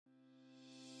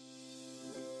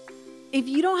If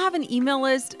you don't have an email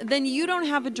list, then you don't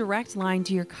have a direct line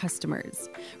to your customers.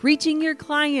 Reaching your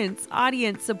clients,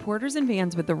 audience, supporters, and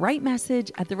fans with the right message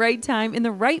at the right time in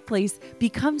the right place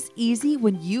becomes easy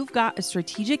when you've got a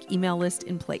strategic email list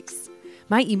in place.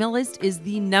 My email list is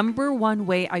the number one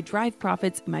way I drive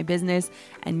profits in my business,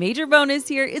 and major bonus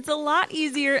here, it's a lot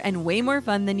easier and way more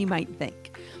fun than you might think.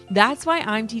 That's why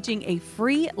I'm teaching a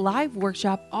free live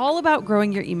workshop all about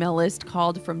growing your email list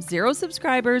called From Zero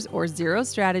Subscribers or Zero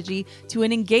Strategy to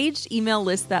an Engaged Email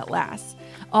List That Lasts.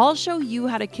 I'll show you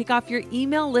how to kick off your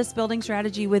email list building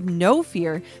strategy with no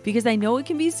fear, because I know it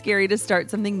can be scary to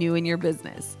start something new in your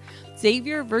business. Save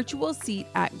your virtual seat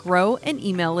at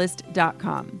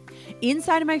growanemaillist.com.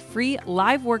 Inside of my free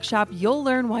live workshop, you'll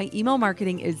learn why email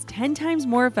marketing is 10 times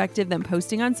more effective than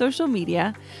posting on social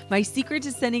media, my secret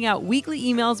to sending out weekly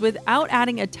emails without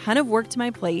adding a ton of work to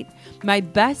my plate, my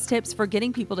best tips for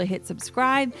getting people to hit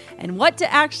subscribe, and what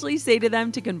to actually say to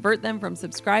them to convert them from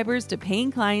subscribers to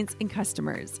paying clients and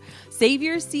customers. Save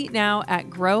your seat now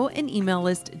at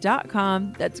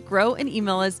growanemaillist.com. That's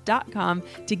growanemaillist.com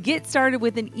to get started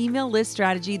with an email list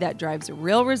strategy that drives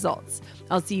real results.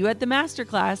 I'll see you at the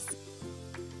masterclass.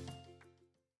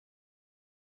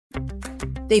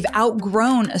 They've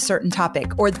outgrown a certain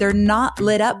topic, or they're not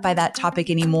lit up by that topic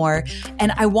anymore.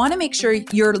 And I want to make sure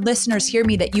your listeners hear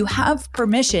me that you have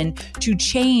permission to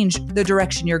change the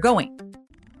direction you're going.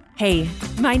 Hey,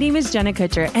 my name is Jenna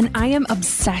Kutcher, and I am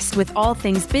obsessed with all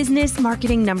things business,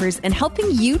 marketing, numbers, and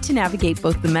helping you to navigate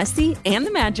both the messy and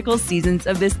the magical seasons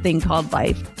of this thing called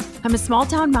life. I'm a small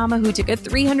town mama who took a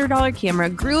 $300 camera,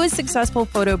 grew a successful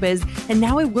photo biz, and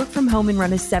now I work from home and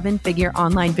run a 7-figure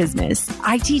online business.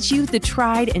 I teach you the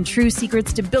tried and true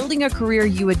secrets to building a career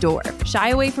you adore. Shy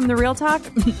away from the real talk?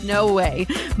 No way.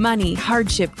 Money,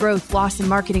 hardship, growth, loss, and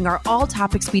marketing are all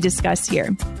topics we discuss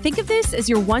here. Think of this as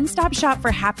your one-stop shop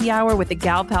for happy hour with a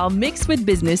gal pal mixed with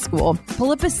business school.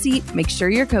 Pull up a seat, make sure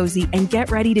you're cozy, and get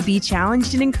ready to be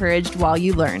challenged and encouraged while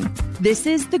you learn. This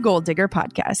is the Goal Digger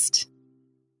Podcast.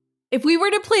 If we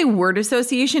were to play word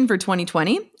association for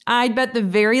 2020, I'd bet the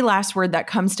very last word that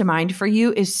comes to mind for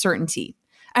you is certainty.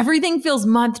 Everything feels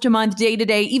month to month, day to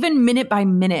day, even minute by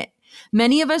minute.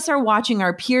 Many of us are watching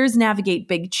our peers navigate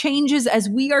big changes as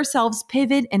we ourselves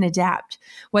pivot and adapt.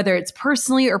 Whether it's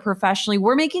personally or professionally,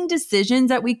 we're making decisions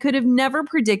that we could have never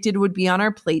predicted would be on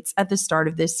our plates at the start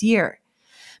of this year.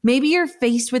 Maybe you're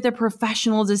faced with a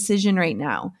professional decision right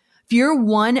now. If you're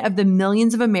one of the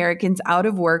millions of Americans out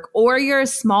of work, or you're a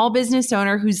small business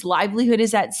owner whose livelihood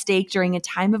is at stake during a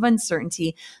time of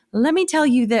uncertainty, let me tell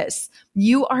you this,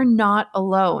 you are not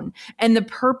alone. And the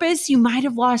purpose you might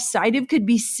have lost sight of could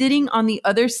be sitting on the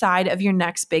other side of your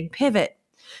next big pivot.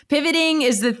 Pivoting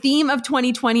is the theme of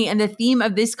 2020 and the theme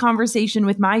of this conversation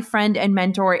with my friend and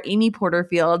mentor, Amy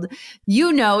Porterfield.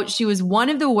 You know, she was one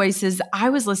of the voices I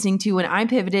was listening to when I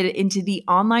pivoted into the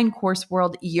online course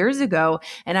world years ago.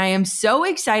 And I am so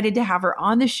excited to have her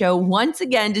on the show once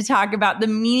again to talk about the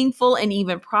meaningful and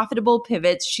even profitable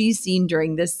pivots she's seen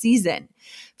during this season.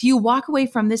 If you walk away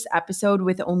from this episode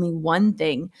with only one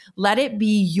thing, let it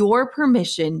be your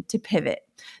permission to pivot.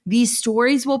 These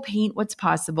stories will paint what's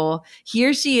possible.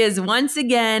 Here she is once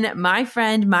again, my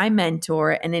friend, my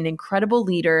mentor, and an incredible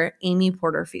leader, Amy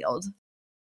Porterfield.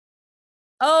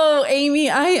 Oh,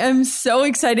 Amy, I am so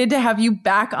excited to have you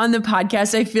back on the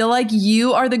podcast. I feel like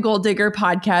you are the Goal Digger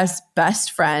podcast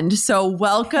best friend. So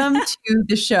welcome to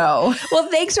the show. Well,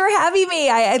 thanks for having me.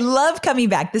 I love coming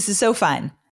back. This is so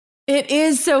fun. It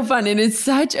is so fun, and it's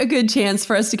such a good chance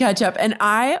for us to catch up. And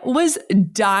I was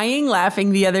dying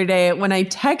laughing the other day when I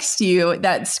text you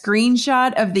that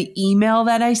screenshot of the email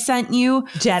that I sent you,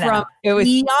 Jenna, from it was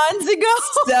eons ago.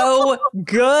 So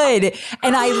good.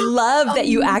 And I love that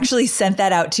you actually sent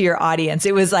that out to your audience.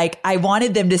 It was like, I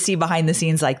wanted them to see behind the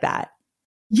scenes like that.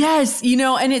 Yes, you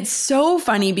know, and it's so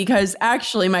funny because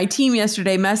actually my team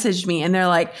yesterday messaged me and they're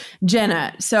like,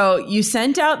 Jenna, so you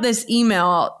sent out this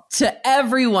email to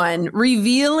everyone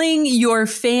revealing your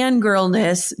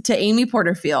fangirlness to Amy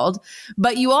Porterfield,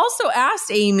 but you also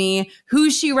asked Amy who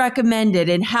she recommended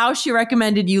and how she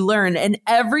recommended you learn. And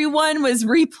everyone was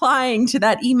replying to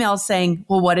that email saying,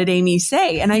 well, what did Amy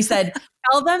say? And I said,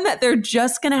 tell them that they're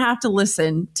just going to have to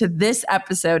listen to this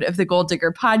episode of the Goal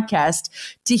Digger podcast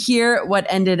to hear what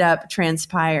ended up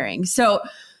transpiring. So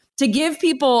to give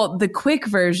people the quick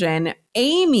version,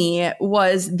 Amy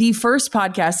was the first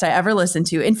podcast I ever listened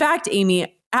to. In fact,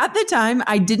 Amy, at the time,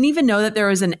 I didn't even know that there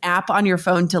was an app on your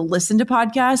phone to listen to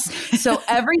podcasts. So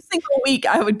every single week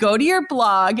I would go to your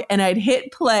blog and I'd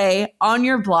hit play on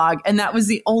your blog. And that was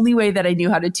the only way that I knew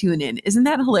how to tune in. Isn't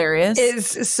that hilarious?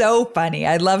 It's so funny.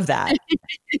 I love that.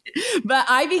 But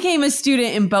I became a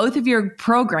student in both of your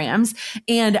programs.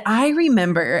 And I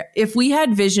remember if we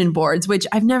had vision boards, which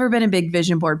I've never been a big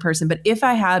vision board person, but if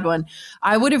I had one,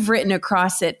 I would have written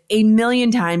across it a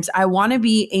million times, I want to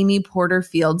be Amy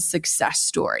Porterfield's success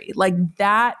story. Like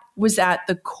that was at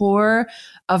the core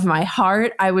of my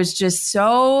heart. I was just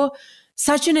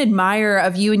such an admirer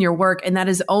of you and your work, and that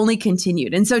has only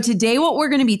continued. And so today, what we're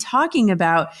going to be talking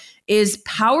about is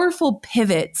powerful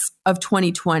pivots of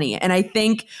 2020. And I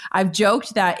think I've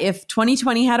joked that if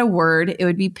 2020 had a word, it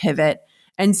would be pivot.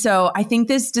 And so I think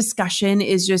this discussion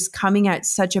is just coming at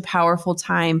such a powerful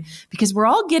time because we're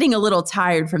all getting a little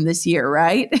tired from this year,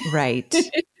 right? Right.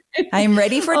 I'm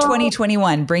ready for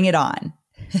 2021. Bring it on.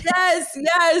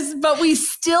 Yes. But we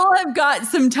still have got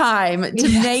some time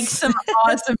to make some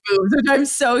awesome moves, which I'm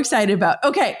so excited about.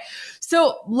 Okay.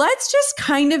 So let's just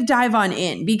kind of dive on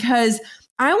in because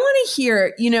I want to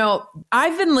hear,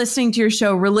 I've been listening to your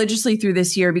show religiously through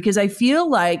this year because I feel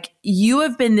like you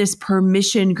have been this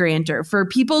permission granter for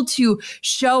people to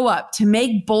show up, to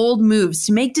make bold moves,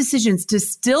 to make decisions, to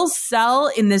still sell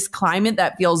in this climate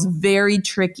that feels very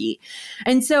tricky.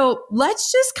 And so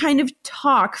let's just kind of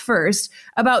talk first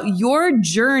about your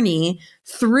journey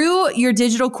through your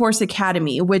Digital Course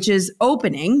Academy, which is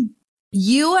opening.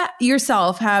 You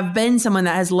yourself have been someone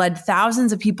that has led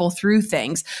thousands of people through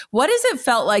things. What has it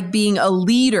felt like being a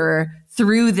leader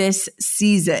through this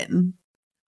season?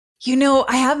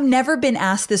 I have never been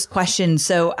asked this question,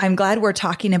 so I'm glad we're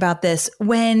talking about this.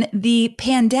 When the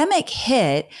pandemic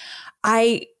hit,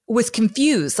 I was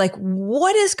confused. Like,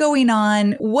 what is going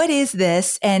on? What is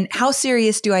this? And how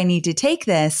serious do I need to take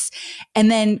this? And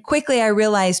then quickly I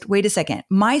realized, wait a second,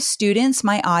 my students,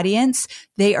 my audience,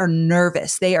 they are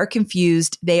nervous. They are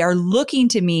confused. They are looking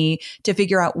to me to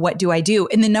figure out what do I do?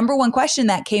 And the number one question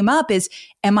that came up is,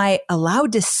 am I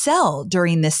allowed to sell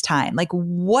during this time? Like,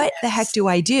 what the heck do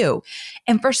I do?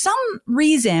 And for some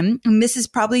reason, and this is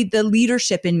probably the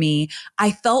leadership in me,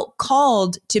 I felt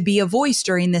called to be a voice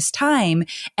during this time.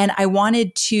 And I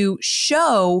wanted to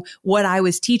show what I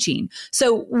was teaching.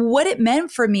 So what it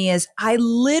meant for me is I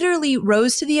literally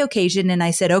rose to the occasion and I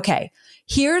said, okay,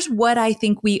 here's what I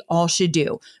think we all should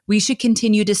do. We should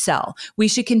continue to sell. We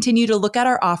should continue to look at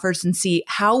our offers and see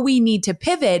how we need to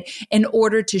pivot in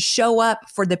order to show up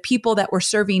for the people that we're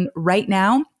serving right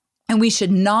now. And we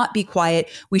should not be quiet.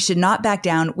 We should not back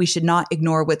down. We should not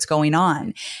ignore what's going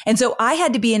on. And so I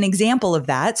had to be an example of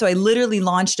that. So I literally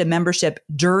launched a membership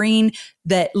during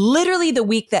the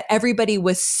week that everybody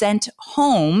was sent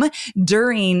home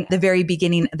during the very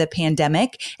beginning of the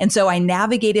pandemic. And so I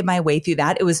navigated my way through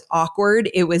that. It was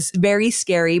awkward. It was very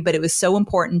scary, but it was so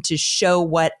important to show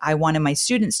what I wanted my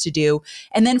students to do.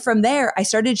 And then from there, I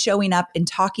started showing up and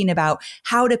talking about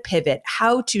how to pivot,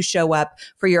 how to show up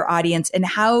for your audience, and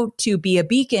how to be a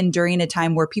beacon during a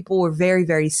time where people were very,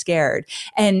 very scared.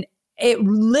 And it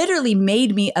literally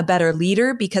made me a better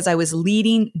leader because I was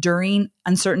leading during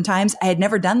uncertain times. I had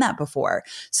never done that before.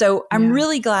 So I'm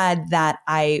really glad that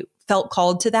I felt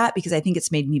called to that because I think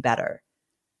it's made me better.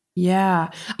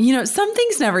 Yeah. Some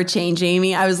things never change,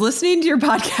 Amy. I was listening to your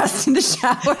podcast in the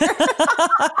shower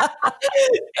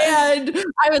and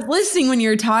I was listening when you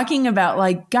were talking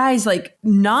about guys,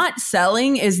 not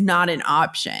selling is not an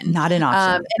option. Not an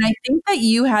option. And I think that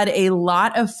you had a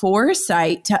lot of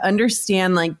foresight to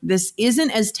understand this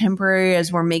isn't as temporary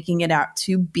as we're making it out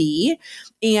to be.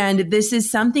 And this is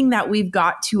something that we've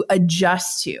got to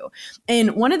adjust to.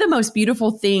 And one of the most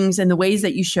beautiful things and the ways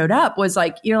that you showed up was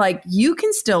you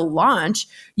can still launch.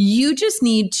 You just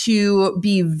need to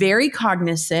be very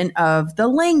cognizant of the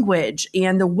language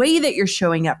and the way that you're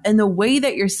showing up and the way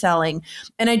that you're selling.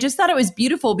 And I just thought it was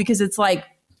beautiful because it's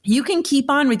you can keep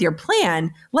on with your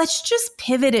plan. Let's just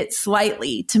pivot it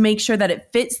slightly to make sure that it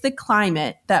fits the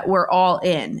climate that we're all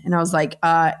in. And I was like,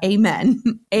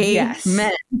 amen. Yes,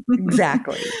 amen.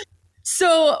 Exactly.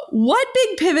 So what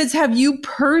big pivots have you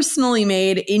personally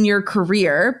made in your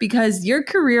career? Because your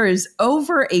career is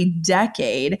over a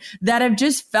decade that have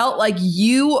just felt like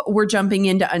you were jumping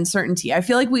into uncertainty. I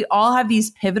feel like we all have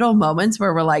these pivotal moments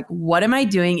where we're like, what am I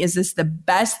doing? Is this the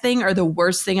best thing or the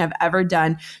worst thing I've ever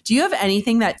done? Do you have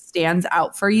anything that stands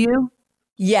out for you?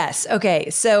 Yes. Okay.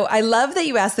 So I love that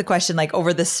you asked the question like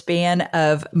over the span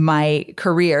of my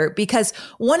career, because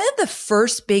one of the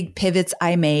first big pivots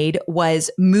I made was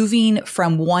moving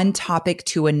from one topic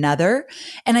to another.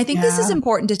 And I think this is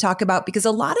important to talk about because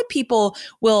a lot of people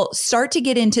will start to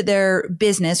get into their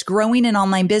business, growing an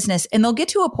online business, and they'll get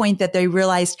to a point that they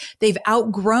realize they've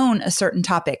outgrown a certain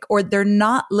topic or they're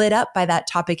not lit up by that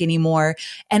topic anymore.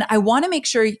 And I want to make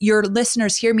sure your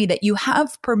listeners hear me that you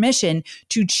have permission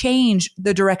to change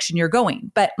the direction you're going.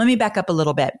 But let me back up a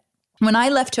little bit. When I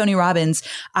left Tony Robbins,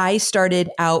 I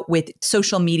started out with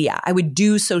social media. I would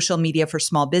do social media for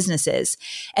small businesses.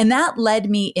 And that led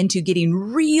me into getting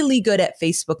really good at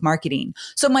Facebook marketing.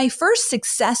 So my first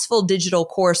successful digital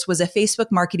course was a Facebook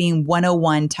Marketing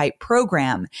 101 type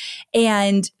program.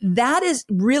 And that is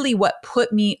really what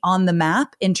put me on the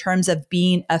map in terms of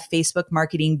being a Facebook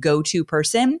marketing go-to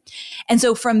person. And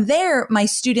so from there, my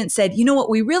students said, you know what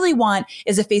we really want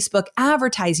is a Facebook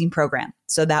advertising program.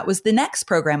 So that was the next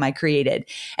program I created.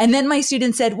 And then my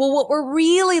students said, well, what we're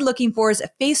really looking for is a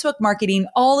Facebook marketing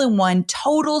all-in-one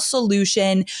total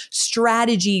solution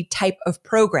strategy type of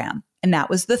program. And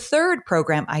that was the third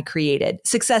program I created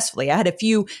successfully. I had a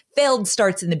few failed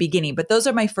starts in the beginning, but those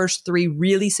are my first three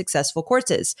really successful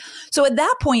courses. So at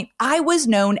that point, I was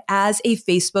known as a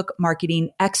Facebook marketing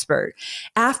expert.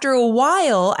 After a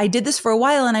while, I did this for a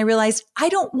while and I realized I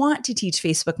don't want to teach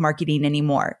Facebook marketing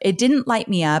anymore. It didn't light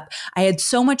me up. I had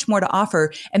so much more to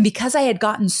offer. And because I had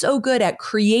gotten so good at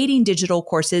creating digital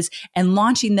courses and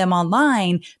launching them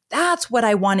online, that's what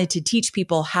I wanted to teach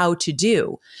people how to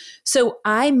do. So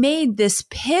I made this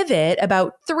pivot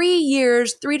about 3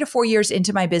 to 4 years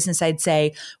into my business, I'd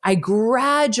say. I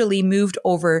gradually moved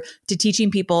over to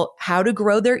teaching people how to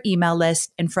grow their email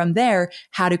list. And from there,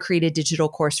 how to create a digital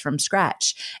course from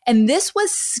scratch. And this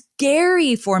was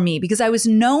scary for me because I was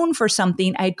known for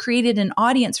something. I had created an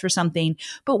audience for something.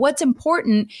 But what's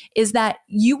important is that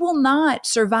you will not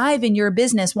survive in your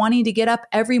business wanting to get up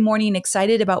every morning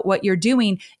excited about what you're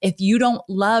doing if you don't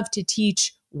love to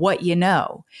teach what you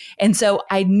know. And so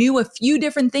I knew a few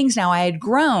different things now. I had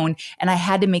grown and I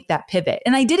had to make that pivot.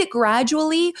 And I did it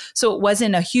gradually. So it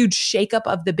wasn't a huge shakeup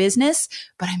of the business,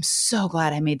 but I'm so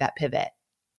glad I made that pivot.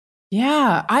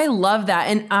 Yeah, I love that.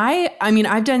 And I mean,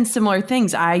 I've done similar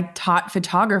things. I taught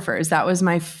photographers. That was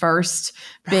my first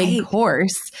big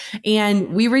course. And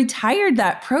we retired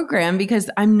that program because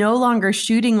I'm no longer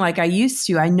shooting like I used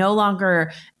to. I no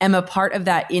longer am a part of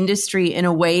that industry in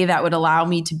a way that would allow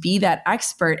me to be that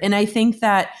expert. And I think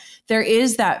that there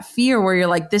is that fear where you're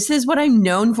like, this is what I'm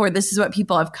known for. This is what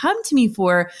people have come to me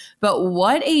for. But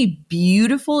what a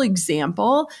beautiful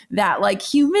example that like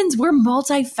humans, we're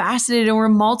multifaceted and we're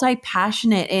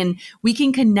multi-passionate and we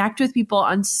can connect with people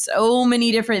on so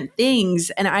many different things.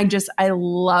 And I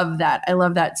love that. I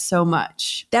love that so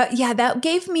much. That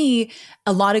gave me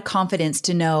a lot of confidence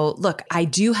to know, look, I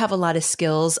do have a lot of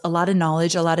skills, a lot of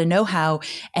knowledge, a lot of know-how,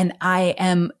 and I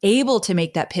am able to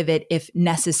make that pivot if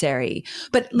necessary.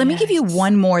 But let me give you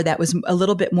one more that was a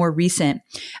little bit more recent.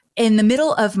 In the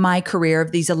middle of my career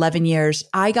of these 11 years,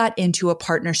 I got into a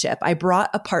partnership. I brought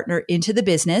a partner into the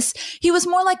business. He was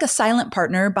more like a silent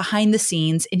partner behind the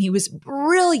scenes, and he was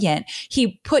brilliant.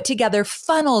 He put together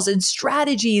funnels and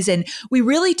strategies, and we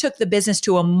really took the business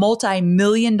to a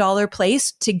multi-million-dollar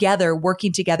place together,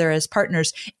 working together as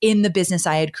partners in the business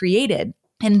I had created.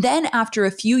 And then after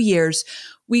a few years,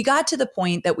 we got to the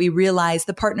point that we realized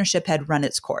the partnership had run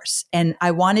its course and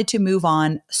I wanted to move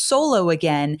on solo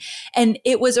again. And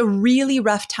it was a really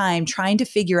rough time trying to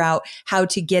figure out how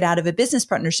to get out of a business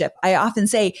partnership. I often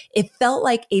say it felt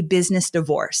like a business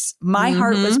divorce. My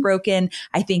heart was broken.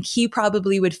 I think he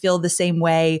probably would feel the same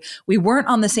way. We weren't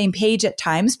on the same page at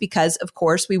times because, of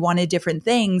course, we wanted different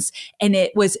things. And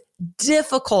it was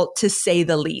difficult to say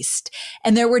the least.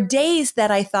 And there were days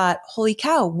that I thought, holy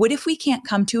cow, what if we can't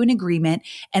come to an agreement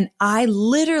and I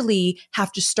literally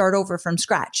have to start over from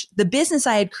scratch? The business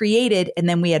I had created and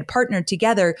then we had partnered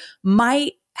together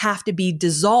might have to be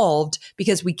dissolved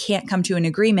because we can't come to an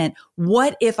agreement.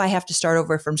 What if I have to start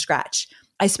over from scratch?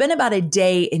 I spent about a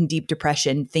day in deep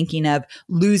depression thinking of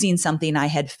losing something I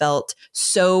had felt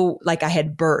so like I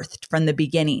had birthed from the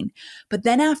beginning. But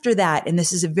then after that, and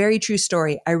this is a very true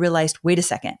story, I realized, wait a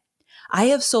second. I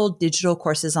have sold digital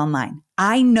courses online.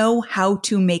 I know how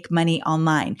to make money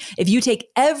online. If you take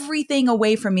everything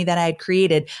away from me that I had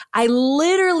created, I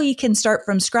literally can start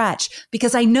from scratch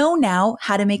because I know now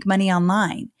how to make money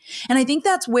online. And I think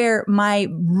that's where my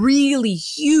really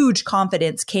huge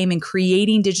confidence came in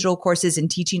creating digital courses and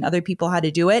teaching other people how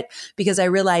to do it, because I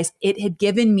realized it had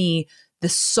given me the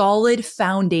solid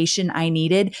foundation I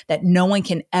needed that no one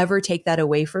can ever take that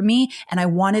away from me. And I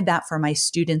wanted that for my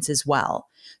students as well.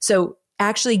 So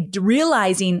actually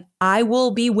realizing I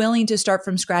will be willing to start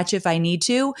from scratch if I need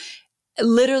to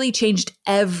literally changed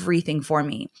everything for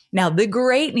me. Now, the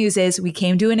great news is we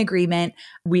came to an agreement.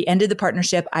 We ended the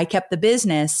partnership. I kept the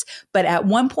business. But at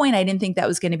one point, I didn't think that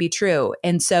was going to be true.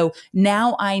 And so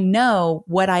now I know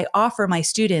what I offer my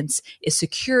students is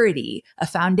security, a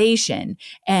foundation,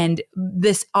 and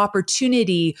this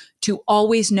opportunity to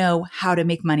always know how to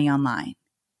make money online.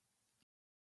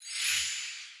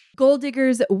 Goal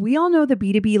diggers, we all know the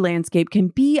B2B landscape can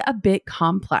be a bit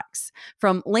complex.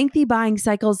 From lengthy buying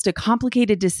cycles to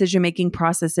complicated decision-making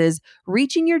processes,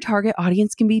 reaching your target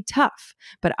audience can be tough.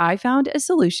 But I found a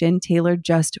solution tailored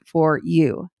just for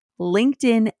you: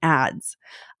 LinkedIn ads.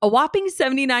 A whopping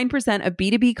 79% of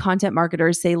B2B content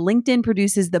marketers say LinkedIn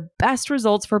produces the best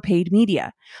results for paid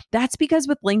media. That's because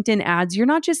with LinkedIn ads, you're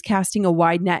not just casting a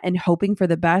wide net and hoping for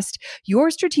the best,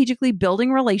 you're strategically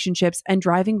building relationships and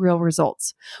driving real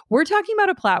results. We're talking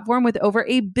about a platform with over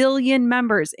 1 billion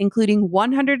members, including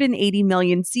 180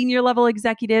 million senior level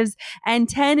executives and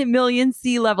 10 million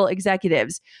C-level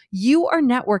executives. You are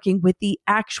networking with the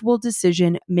actual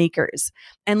decision makers.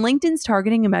 And LinkedIn's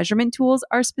targeting and measurement tools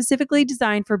are specifically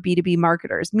designed for B2B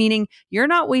marketers, meaning you're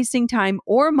not wasting time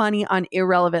or money on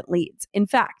irrelevant leads. In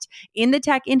fact, in the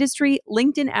tech industry,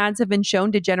 LinkedIn ads have been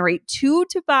shown to generate 2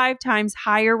 to 5 times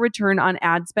higher return on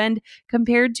ad spend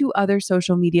compared to other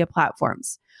social media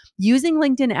platforms. Using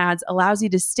LinkedIn ads allows you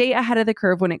to stay ahead of the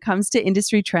curve when it comes to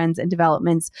industry trends and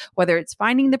developments, whether it's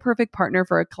finding the perfect partner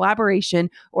for a collaboration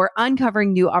or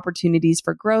uncovering new opportunities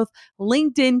for growth.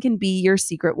 LinkedIn can be your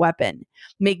secret weapon.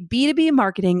 Make B2B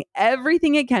marketing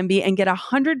everything it can be and get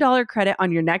 $100 credit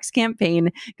on your next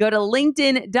campaign. Go to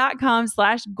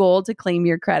linkedin.com/goal to claim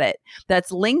your credit.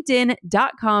 That's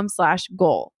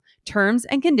linkedin.com/goal. Terms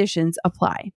and conditions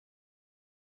apply.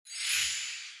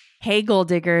 Hey, goal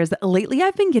diggers. Lately,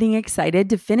 I've been getting excited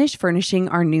to finish furnishing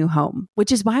our new home,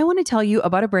 which is why I want to tell you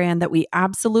about a brand that we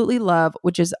absolutely love,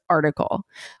 which is Article.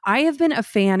 I have been a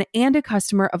fan and a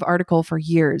customer of Article for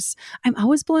years. I'm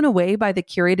always blown away by the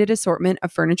curated assortment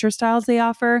of furniture styles they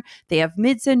offer. They have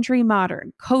mid-century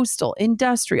modern, coastal,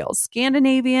 industrial,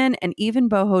 Scandinavian, and even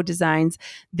boho designs.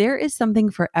 There is something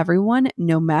for everyone,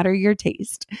 no matter your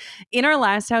taste. In our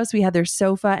last house, we had their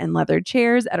sofa and leather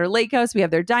chairs. At our lake house, we have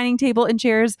their dining table and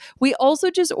chairs. We also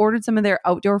just ordered some of their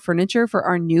outdoor furniture for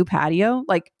our new patio.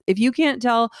 Like, if you can't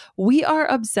tell, we are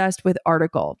obsessed with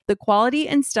Article. The quality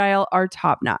and style are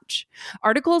top notch.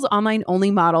 Article's online only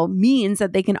model means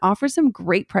that they can offer some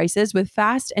great prices with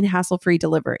fast and hassle-free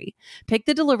delivery. Pick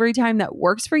the delivery time that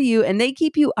works for you, and they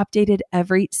keep you updated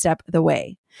every step of the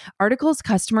way. Article's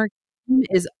customer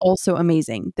is also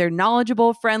amazing. They're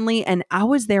knowledgeable, friendly, and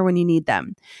always there when you need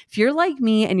them. If you're like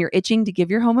me and you're itching to give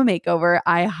your home a makeover,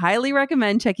 I highly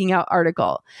recommend checking out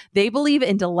Article. They believe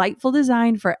in delightful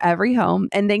design for every home,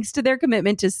 and thanks to their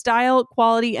commitment to style,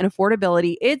 quality, and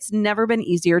affordability, it's never been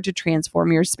easier to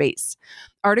transform your space.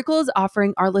 Article is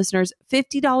offering our listeners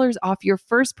 $50 off your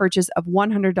first purchase of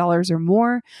 $100 or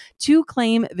more. To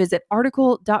claim, visit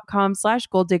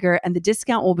article.com/goaldigger and the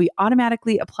discount will be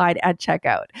automatically applied at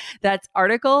checkout. That's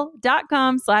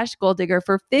article.com/goaldigger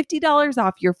for $50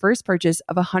 off your first purchase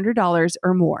of $100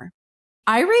 or more.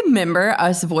 I remember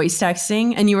us voice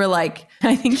texting and you were like,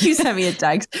 I think you sent me a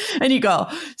text and you go,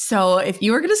 so if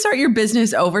you were going to start your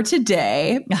business over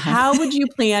today, how would you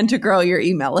plan to grow your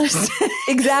email list?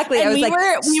 Exactly. And I was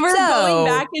we were going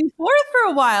back and forth for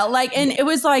a while. And it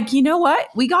was like, you know what?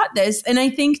 We got this. And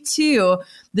I think too,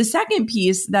 the second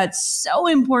piece that's so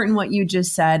important, what you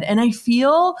just said, and I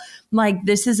feel like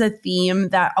this is a theme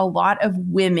that a lot of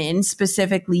women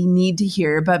specifically need to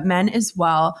hear, but men as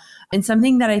well. And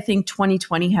something that I think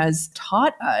 2020 has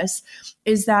taught us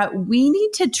is that we need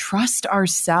to trust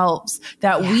ourselves,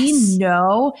 that we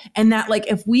know, and that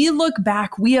like if we look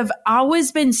back, we have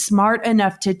always been smart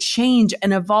enough to change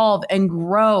and evolve and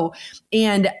grow.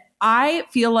 And I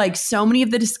feel like so many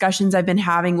of the discussions I've been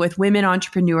having with women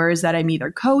entrepreneurs that I'm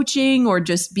either coaching or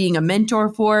just being a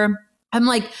mentor for, I'm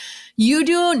like, you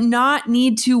do not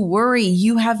need to worry.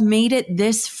 You have made it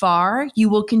this far. You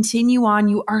will continue on.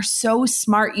 You are so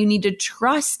smart. You need to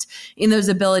trust in those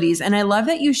abilities. And I love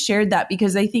that you shared that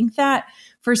because I think that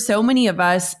for so many of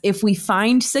us, if we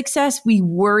find success, we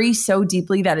worry so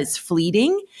deeply that it's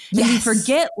fleeting. And we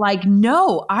forget, like,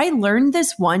 no, I learned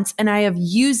this once and I have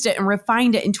used it and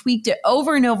refined it and tweaked it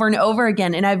over and over and over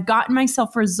again. And I've gotten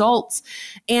myself results.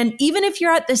 And even if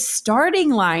you're at the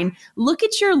starting line, look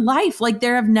at your life. Like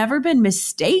there have never been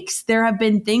mistakes. There have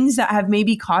been things that have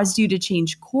maybe caused you to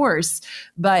change course.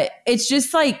 But it's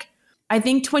just like, I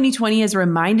think 2020 has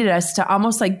reminded us to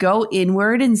almost like go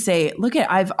inward and say, look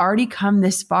I've already come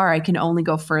this far. I can only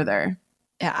go further.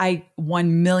 I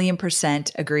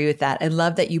 1,000,000% agree with that. I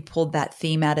love that you pulled that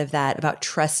theme out of that about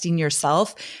trusting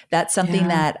yourself. That's something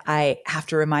that I have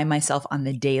to remind myself on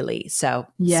the daily. So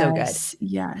good.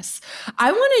 Yes.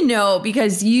 I want to know,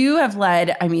 because you have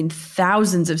led,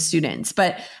 thousands of students,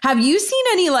 but have you seen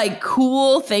any like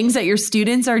cool things that your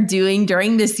students are doing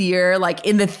during this year, like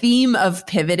in the theme of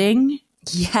pivoting?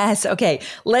 Yes. Okay.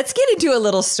 Let's get into a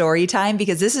little story time,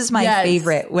 because this is my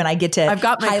favorite when I get to I've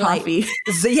got my coffee.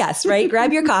 So yes, right.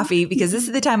 Grab your coffee, because this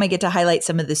is the time I get to highlight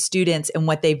some of the students and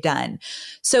what they've done.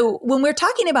 So when we're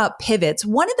talking about pivots,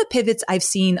 one of the pivots I've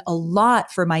seen a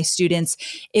lot for my students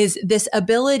is this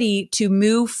ability to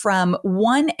move from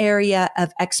one area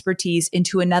of expertise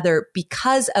into another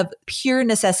because of pure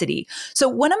necessity. So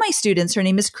one of my students, her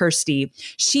name is Kirsty.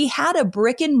 She had a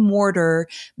brick and mortar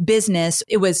business.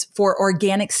 It was for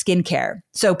organic skincare.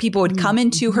 So people would come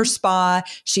into her spa,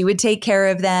 she would take care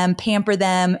of them, pamper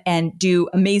them, and do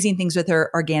amazing things with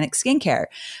her organic skincare.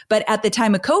 But at the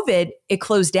time of COVID, it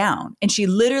closed down, and she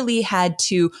literally had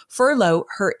to furlough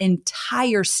her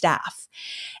entire staff.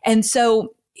 And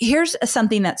so here's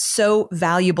something that's so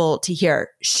valuable to hear.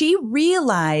 She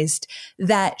realized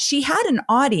that she had an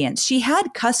audience, she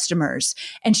had customers,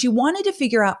 and she wanted to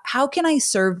figure out, how can I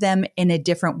serve them in a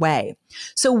different way?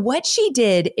 So what she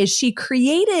did is she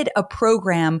created a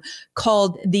program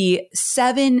called the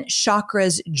 7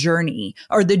 Chakras Journey,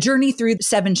 or the Journey Through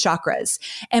 7 Chakras.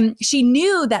 And she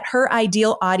knew that her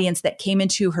ideal audience that came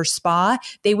into her spa,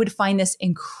 they would find this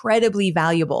incredibly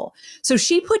valuable. So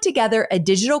she put together a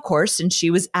digital course, and she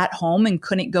was at home and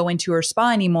couldn't go into her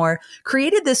spa anymore,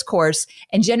 created this course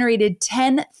and generated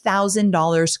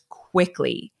 $10,000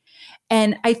 quickly.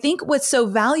 And I think what's so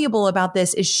valuable about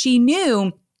this is she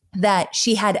knew that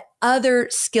she had other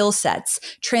skill sets,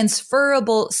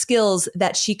 transferable skills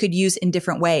that she could use in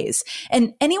different ways.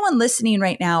 And anyone listening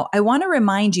right now, I want to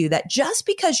remind you that just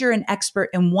because you're an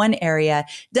expert in one area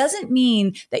doesn't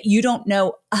mean that you don't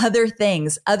know other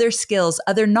things, other skills,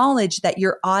 other knowledge that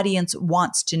your audience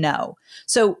wants to know.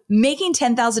 So making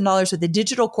 $10,000 with a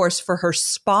digital course for her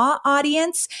spa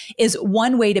audience is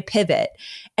one way to pivot.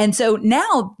 And so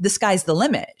now the sky's the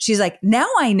limit. She's like, now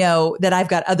I know that I've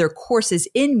got other courses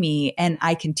in me and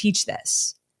I can teach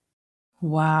this.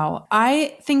 Wow.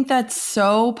 I think that's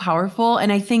so powerful.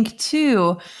 And I think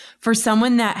too, for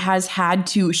someone that has had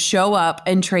to show up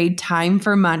and trade time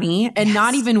for money, and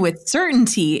not even with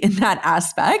certainty in that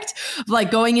aspect,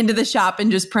 like going into the shop and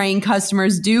just praying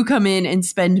customers do come in and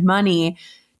spend money,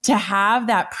 to have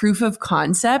that proof of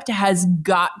concept has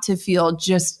got to feel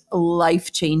just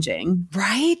life-changing.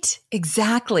 Right?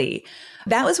 Exactly.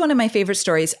 That was one of my favorite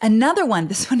stories. Another one,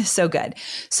 this one is so good.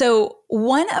 So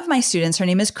one of my students, her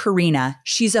name is Karina.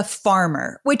 She's a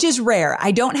farmer, which is rare. I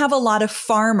don't have a lot of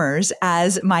farmers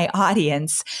as my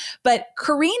audience, but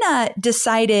Karina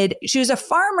decided she was a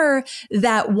farmer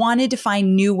that wanted to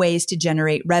find new ways to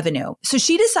generate revenue. So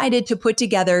she decided to put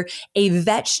together a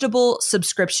vegetable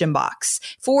subscription box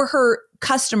for her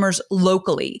customers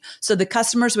locally. So the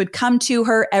customers would come to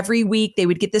her every week. They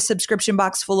would get this subscription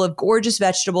box full of gorgeous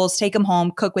vegetables, take them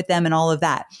home, cook with them, and all of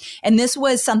that. And this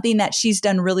was something that she's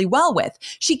done really well with.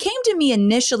 She came to me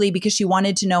initially because she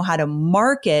wanted to know how to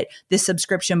market this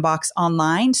subscription box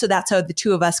online. So that's how the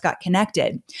two of us got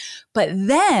connected. But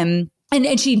then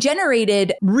And she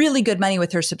generated really good money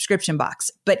with her subscription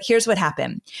box. But here's what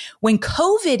happened. When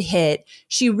COVID hit,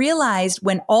 she realized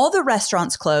when all the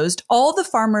restaurants closed, all the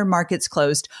farmer markets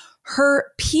closed,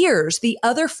 her peers, the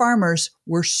other farmers,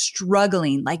 were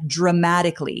struggling like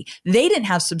dramatically. They didn't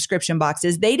have subscription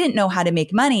boxes. They didn't know how to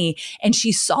make money. And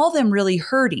she saw them really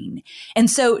hurting. And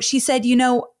so she said,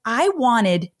 I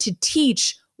wanted to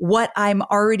teach what I'm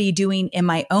already doing in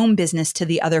my own business to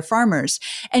the other farmers.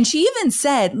 And she even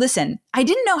said, listen, I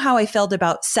didn't know how I felt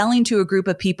about selling to a group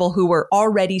of people who were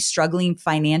already struggling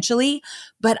financially,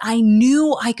 but I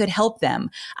knew I could help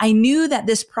them. I knew that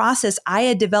this process I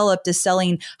had developed as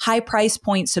selling high price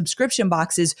point subscription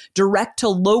boxes direct to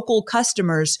local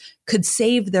customers could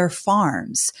save their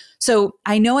farms. So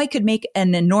I know I could make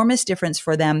an enormous difference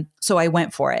for them. So I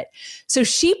went for it. So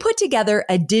she put together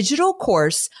a digital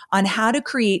course on how to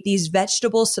create these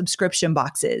vegetable subscription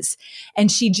boxes.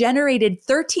 And she generated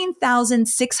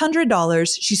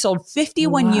 $13,600. She sold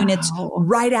 51 units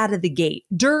right out of the gate.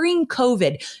 During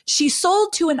COVID, she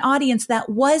sold to an audience that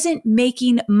wasn't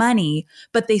making money,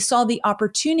 but they saw the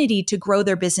opportunity to grow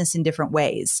their business in different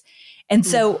ways. And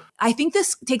so I think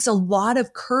this takes a lot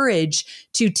of courage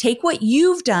to take what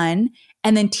you've done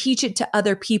and then teach it to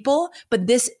other people. But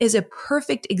this is a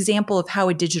perfect example of how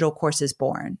a digital course is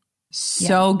born.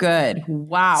 So good.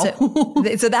 Wow.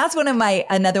 So that's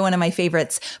another one of my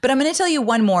favorites. But I'm going to tell you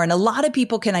one more, and a lot of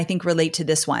people can, I think, relate to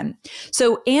this one.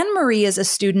 So Anne Marie is a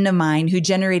student of mine who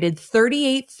generated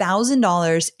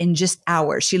 $38,000 in just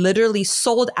hours. She literally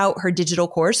sold out her digital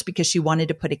course because she wanted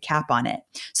to put a cap on it.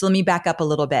 So let me back up a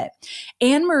little bit.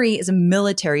 Anne Marie is a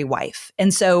military wife.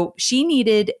 And so she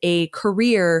needed a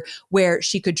career where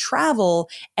she could travel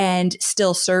and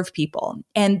still serve people.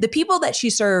 And the people that she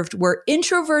served were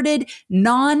introverted,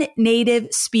 non-native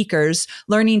speakers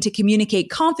learning to communicate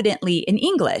confidently in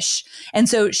English. And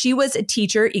so she was a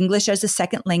teacher, English as a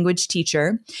second language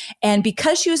teacher. And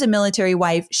because she was a military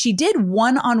wife, she did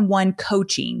one-on-one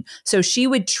coaching. So she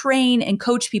would train and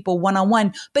coach people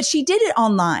one-on-one, but she did it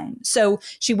online. So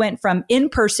she went from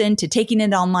in-person to taking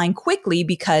it online quickly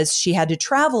because she had to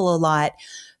travel a lot.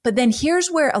 But then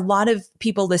here's where a lot of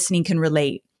people listening can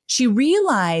relate. She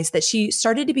realized that she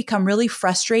started to become really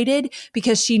frustrated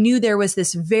because she knew there was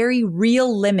this very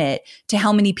real limit to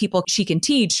how many people she can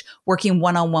teach working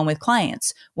one-on-one with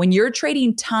clients. When you're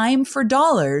trading time for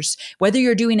dollars, whether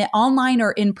you're doing it online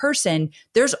or in person,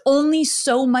 there's only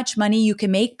so much money you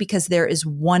can make because there is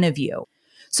one of you.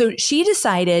 So she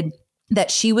decided that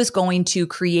she was going to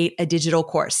create a digital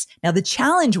course. Now, the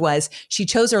challenge was she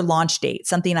chose her launch date,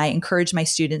 something I encourage my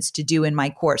students to do in my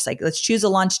course. Like, let's choose a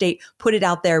launch date, put it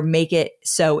out there, make it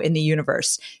so in the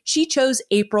universe. She chose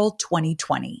April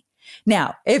 2020.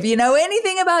 Now, if you know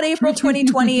anything about April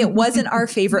 2020, it wasn't our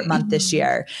favorite month this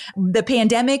year. The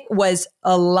pandemic was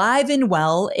alive and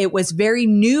well. It was very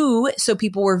new. So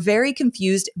people were very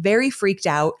confused, very freaked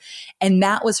out. And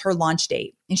that was her launch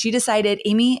date. And she decided,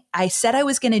 Amy, I said I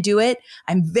was going to do it.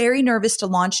 I'm very nervous to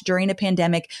launch during a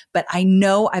pandemic, but I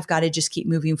know I've got to just keep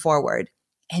moving forward.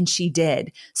 And she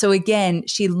did. So again,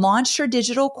 she launched her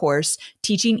digital course,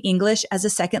 teaching English as a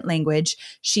second language.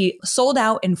 She sold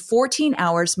out in 14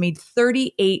 hours, made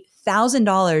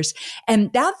 $38,000.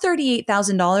 And that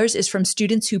 $38,000 is from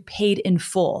students who paid in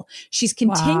full. She's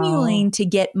continuing to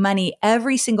get money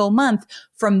every single month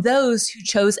from those who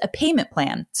chose a payment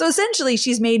plan. So essentially,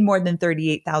 she's made more than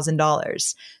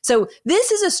 $38,000. So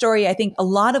this is a story I think a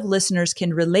lot of listeners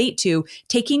can relate to,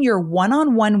 taking your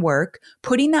one-on-one work,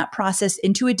 putting that process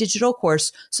into a digital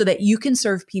course so that you can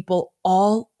serve people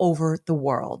all over the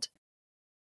world.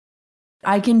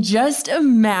 I can just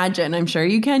imagine, I'm sure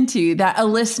you can too, that a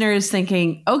listener is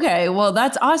thinking, okay, well,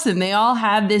 that's awesome. They all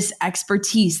have this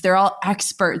expertise. They're all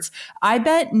experts. I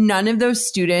bet none of those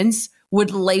students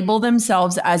would label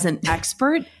themselves as an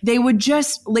expert. They would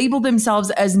just label themselves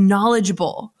as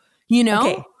knowledgeable, you know?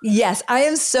 Okay. Yes. I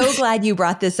am so glad you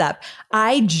brought this up.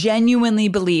 I genuinely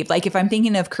believe, like if I'm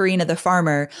thinking of Karina the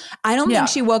farmer, I don't think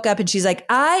she woke up and she's like,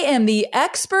 I am the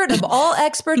expert of all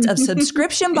experts of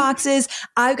subscription boxes.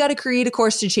 I've got to create a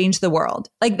course to change the world.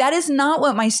 Like that is not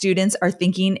what my students are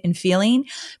thinking and feeling.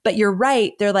 But you're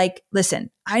right. They're like,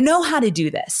 listen, I know how to do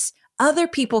this. Other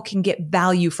people can get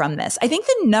value from this. I think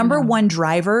the number one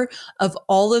driver of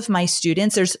all of my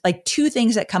students, there's like two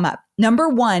things that come up. Number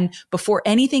one, before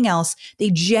anything else, they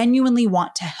genuinely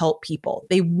want to help people.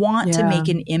 They want to make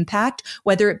an impact,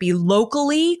 whether it be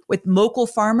locally with local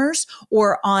farmers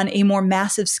or on a more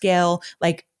massive scale,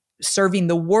 like serving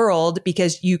the world,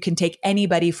 because you can take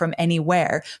anybody from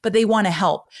anywhere, but they want to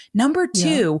help. Number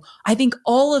two, I think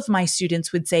all of my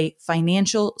students would say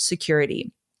financial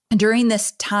security. During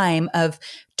this time of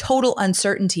total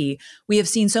uncertainty, we have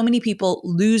seen so many people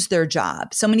lose their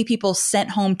job, so many people sent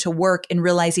home to work and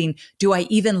realizing, do I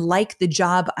even like the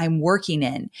job I'm working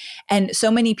in? And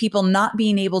so many people not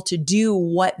being able to do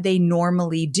what they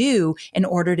normally do in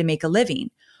order to make a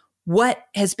living. What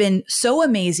has been so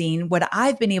amazing, what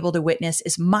I've been able to witness,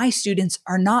 is my students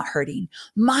are not hurting.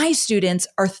 My students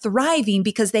are thriving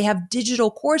because they have digital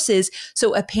courses.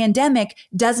 So a pandemic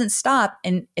doesn't stop.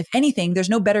 And if anything, there's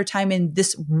no better time in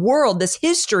this world, this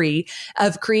history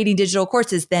of creating digital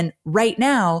courses than right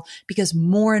now, because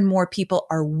more and more people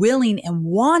are willing and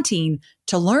wanting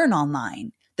to learn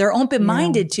online. They're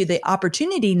open-minded to the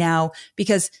opportunity now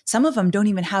because some of them don't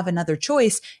even have another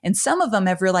choice. And some of them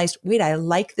have realized, wait, I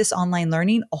like this online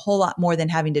learning a whole lot more than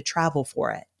having to travel for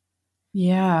it.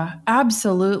 Yeah,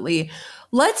 absolutely.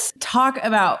 Let's talk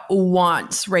about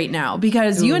wants right now,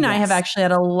 because you and I have actually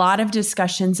had a lot of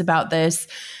discussions about this.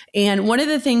 And one of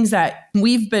the things that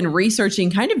we've been researching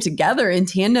kind of together in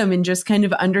tandem and just kind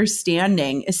of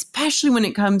understanding, especially when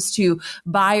it comes to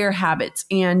buyer habits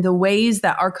and the ways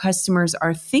that our customers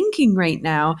are thinking right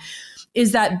now,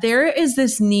 is that there is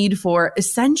this need for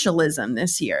essentialism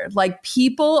this year. Like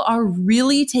people are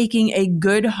really taking a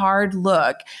good hard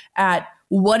look at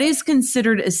what is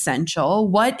considered essential,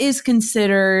 what is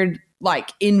considered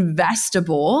like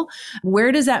investable,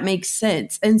 where does that make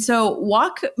sense? And so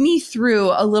walk me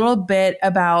through a little bit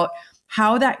about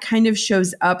how that kind of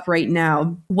shows up right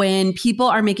now when people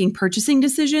are making purchasing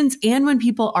decisions and when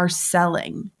people are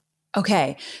selling.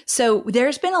 Okay. So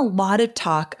there's been a lot of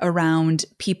talk around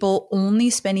people only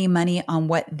spending money on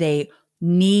what they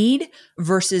need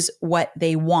versus what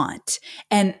they want.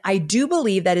 And I do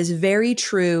believe that is very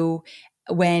true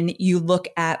when you look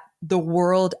at the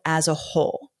world as a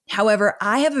whole. However,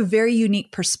 I have a very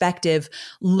unique perspective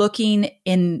looking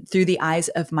in through the eyes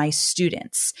of my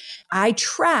students. I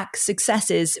track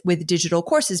successes with digital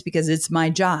courses because it's my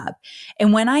job.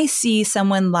 And when I see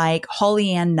someone like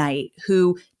Holly Ann Knight,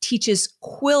 who teaches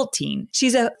quilting,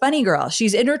 she's a funny girl.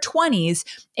 She's in her 20s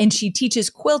and she teaches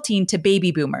quilting to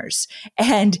baby boomers.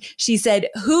 And she said,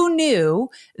 who knew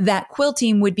that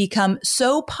quilting would become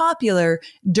so popular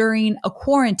during a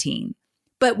quarantine?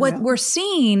 But what we're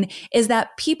seeing is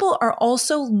that people are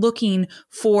also looking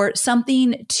for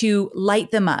something to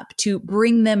light them up, to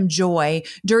bring them joy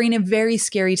during a very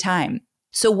scary time.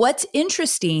 So what's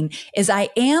interesting is I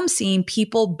am seeing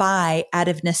people buy out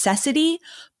of necessity,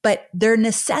 but their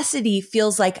necessity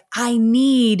feels like I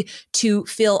need to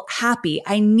feel happy.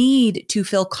 I need to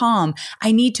feel calm.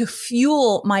 I need to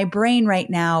fuel my brain right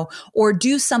now or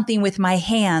do something with my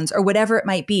hands or whatever it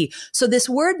might be. So this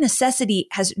word necessity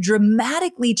has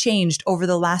dramatically changed over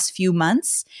the last few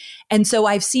months. And so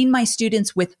I've seen my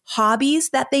students with hobbies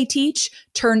that they teach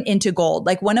turn into gold.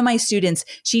 Like one of my students,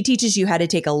 she teaches you how to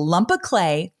take a lump of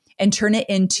clay and turn it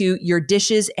into your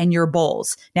dishes and your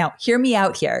bowls. Now, hear me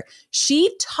out here.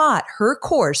 She taught her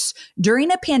course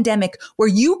during a pandemic where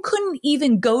you couldn't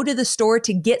even go to the store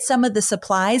to get some of the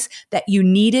supplies that you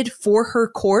needed for her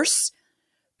course.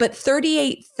 But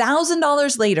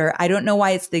 $38,000 later, I don't know why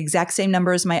it's the exact same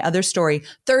number as my other story.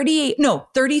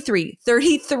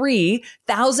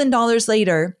 $33,000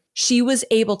 later, she was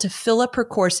able to fill up her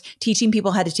course teaching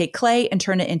people how to take clay and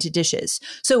turn it into dishes.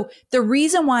 So the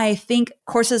reason why I think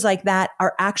courses like that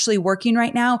are actually working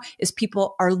right now is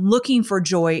people are looking for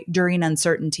joy during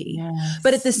uncertainty. Yes,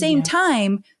 but at the same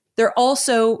time, they're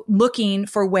also looking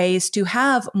for ways to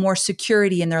have more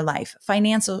security in their life,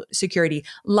 financial security,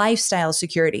 lifestyle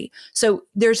security. So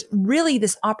there's really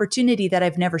this opportunity that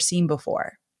I've never seen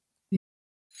before.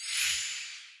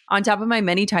 On top of my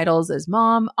many titles as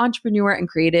mom, entrepreneur, and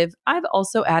creative, I've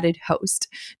also added host.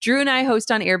 Drew and I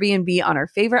host on Airbnb on our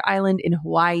favorite island in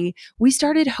Hawaii. We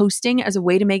started hosting as a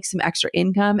way to make some extra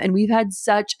income, and we've had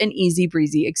such an easy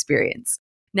breezy experience.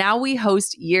 Now we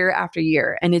host year after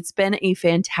year, and it's been a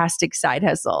fantastic side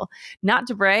hustle. Not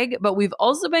to brag, but we've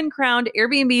also been crowned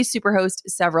Airbnb Superhost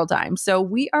several times, so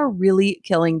we are really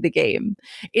killing the game.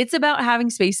 It's about having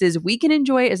spaces we can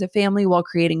enjoy as a family while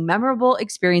creating memorable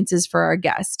experiences for our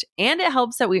guests, and it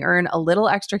helps that we earn a little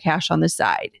extra cash on the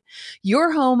side.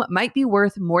 Your home might be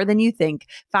worth more than you think.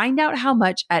 Find out how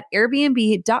much at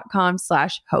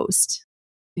airbnb.com/host.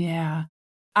 Yeah.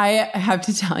 I have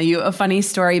to tell you a funny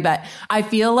story, but I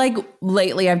feel like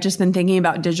lately I've just been thinking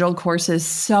about digital courses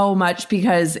so much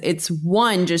because it's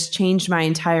one, just changed my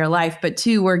entire life, but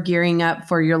two, we're gearing up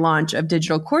for your launch of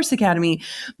Digital Course Academy.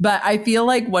 But I feel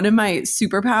like one of my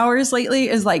superpowers lately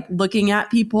is like looking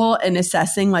at people and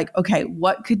assessing like, okay,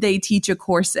 what could they teach a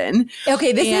course in?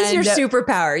 Okay, this is your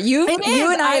superpower. You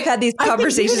and I have had these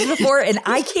conversations before, and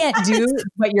I can't do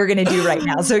what you're going to do right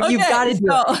now. So you've got to do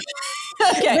it.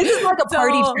 Okay. This is like a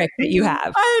party trick that you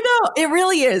have. I know. It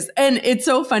really is. And it's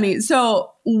so funny.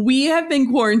 So we have been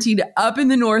quarantined up in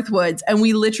the Northwoods and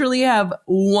we literally have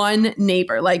one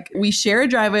neighbor. Like we share a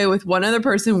driveway with one other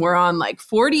person. We're on like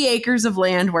 40 acres of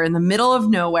land. We're in the middle of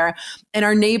nowhere and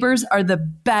our neighbors are the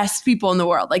best people in the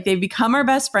world. Like they've become our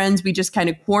best friends. We just kind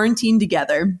of quarantined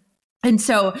together. And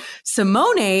so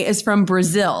Simone is from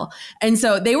Brazil. And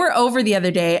so they were over the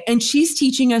other day and she's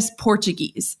teaching us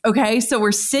Portuguese. Okay. So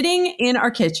we're sitting in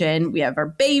our kitchen. We have our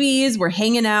babies. We're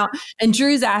hanging out. And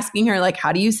Drew's asking her, like,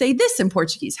 how do you say this in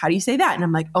Portuguese? How do you say that? And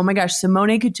I'm like, oh my gosh,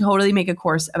 Simone could totally make a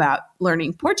course about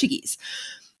learning Portuguese.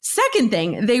 Second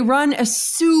thing, they run a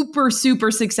super, super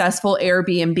successful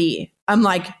Airbnb. I'm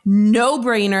like, no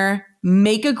brainer.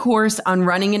 Make a course on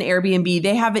running an Airbnb.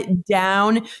 They have it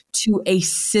down to a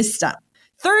system.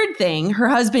 Third thing, her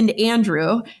husband,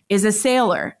 Andrew, is a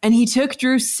sailor and he took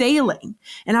Drew sailing.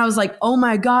 And I was like, oh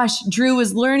my gosh, Drew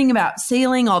was learning about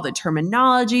sailing, all the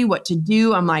terminology, what to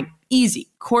do. I'm like,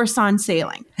 easy, course on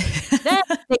sailing. Then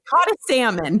they caught a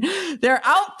salmon. They're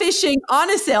out fishing on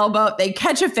a sailboat. They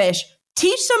catch a fish.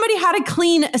 teach somebody how to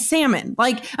clean a salmon.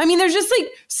 Like, I mean, there's just like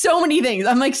so many things.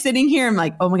 I'm like sitting here, I'm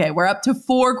like, oh, okay, we're up to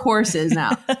 4 courses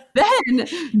now. Then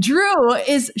Drew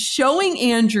is showing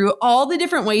Andrew all the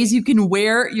different ways you can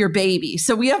wear your baby.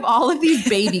 So we have all of these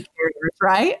baby carriers,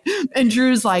 right? And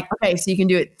Drew's like, okay, so you can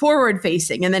do it forward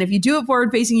facing. And then if you do it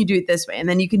forward facing, you do it this way. And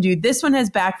then you can do this one has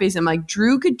back facing. I'm like,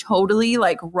 Drew could totally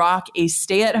like rock a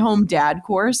stay-at-home dad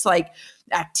course. Like,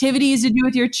 activities to do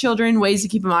with your children, ways to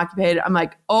keep them occupied. I'm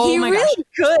like, oh my gosh. He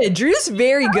really could. Drew's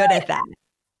very good at that.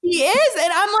 He is.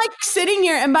 And I'm like sitting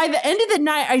here, and by the end of the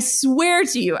night, I swear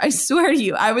to you,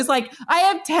 I was like, I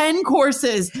have 10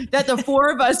 courses that the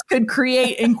 4 of us could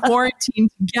create in quarantine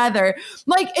together.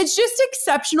 Like, it's just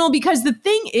exceptional, because the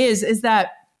thing is that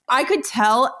I could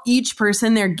tell each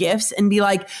person their gifts and be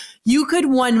like, you could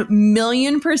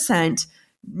 1,000,000%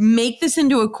 make this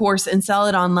into a course and sell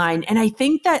it online. And I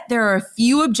think that there are a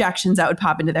few objections that would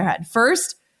pop into their head.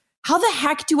 First, how the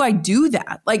heck do I do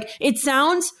that? Like, it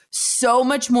sounds so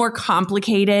much more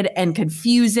complicated and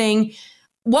confusing.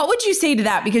 What would you say to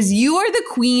that? Because you are the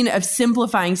queen of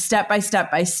simplifying step by step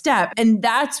by step. And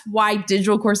that's why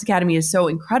Digital Course Academy is so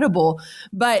incredible.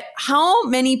 But how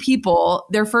many people,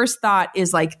 their first thought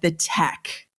is like the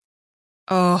tech?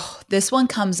 Oh, this one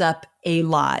comes up a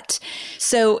lot.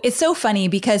 So it's so funny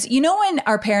because, you know, when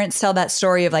our parents tell that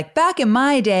story of like, back in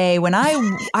my day when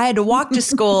I had to walk to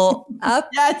school up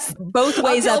both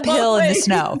ways uphill in the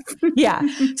snow. Yeah.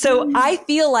 So I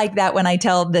feel like that when I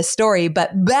tell this story,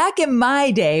 but back in my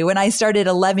day when I started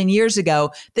 11 years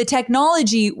ago, the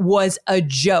technology was a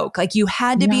joke. Like, you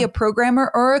had to be a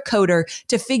programmer or a coder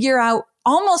to figure out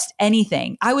almost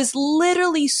anything. I was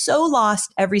literally so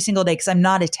lost every single day because I'm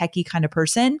not a techie kind of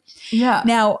person. Yeah.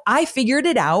 Now, I figured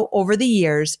it out over the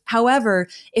years. However,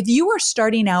 if you are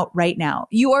starting out right now,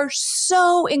 you are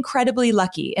so incredibly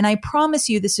lucky. And I promise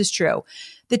you this is true.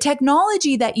 The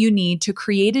technology that you need to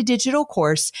create a digital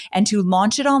course and to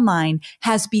launch it online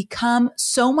has become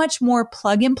so much more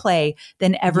plug and play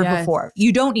than ever before.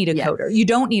 You don't need a coder. You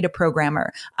don't need a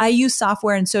programmer. I use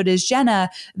software, and so does Jenna,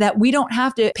 that we don't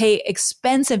have to pay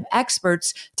expensive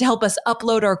experts to help us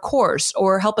upload our course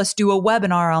or help us do a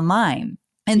webinar online.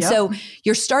 And so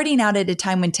you're starting out at a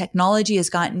time when technology has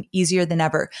gotten easier than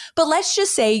ever. But let's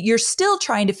just say you're still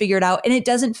trying to figure it out and it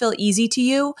doesn't feel easy to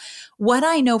you. What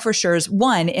I know for sure is,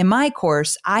 one, in my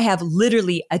course, I have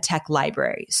literally a tech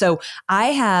library. So I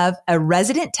have a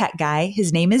resident tech guy.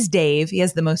 His name is Dave. He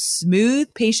has the most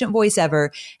smooth, patient voice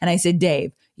ever. And I said,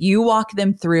 Dave, you walk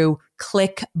them through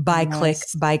click by click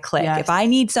by click. If I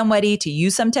need somebody to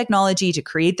use some technology to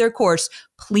create their course,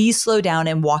 please slow down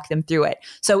and walk them through it.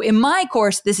 So in my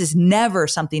course, this is never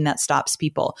something that stops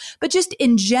people. But just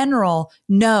in general,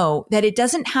 know that it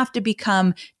doesn't have to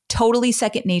become totally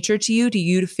second nature to you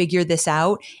to figure this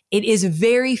out. It is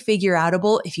very figure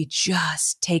outable if you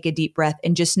just take a deep breath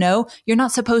and just know you're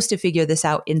not supposed to figure this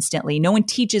out instantly. No one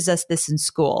teaches us this in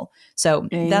school. So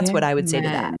that's what I would say to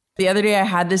that. The other day I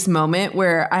had this moment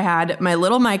where I had my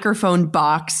little microphone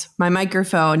box, my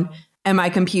microphone, and my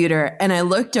computer. And I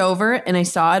looked over and I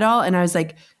saw it all. And I was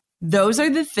like, those are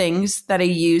the things that I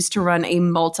use to run a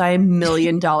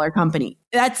multi-million-dollar company.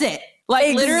 That's it.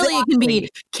 Like literally it can be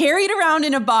carried around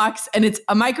in a box and it's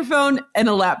a microphone and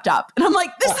a laptop. And I'm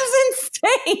like, this is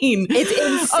insane. It's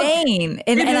insane. Okay.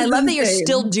 And I love that you're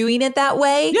still doing it that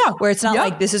way. Yeah. Where it's not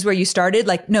like, this is where you started.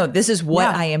 Like, no, this is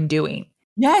what I am doing.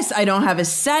 Yes, I don't have a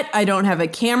set. I don't have a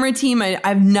camera team. I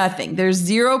have nothing. There's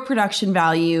zero production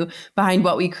value behind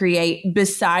what we create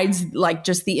besides like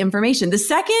just the information. The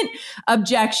second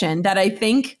objection that I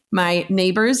think my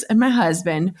neighbors and my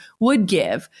husband would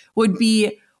give would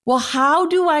be, well, how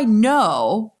do I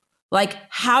know like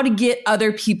how to get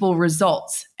other people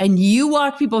results? And you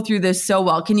walk people through this so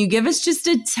well. Can you give us just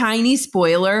a tiny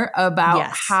spoiler about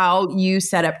how you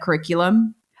set up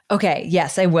curriculum? Okay.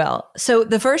 Yes, I will. So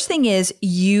the first thing is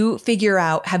you figure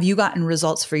out, have you gotten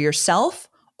results for yourself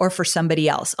or for somebody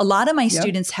else? A lot of my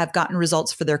students have gotten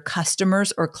results for their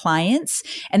customers or clients,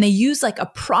 and they use like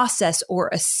a process or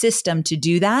a system to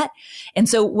do that. And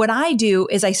so what I do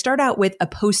is I start out with a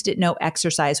Post-it note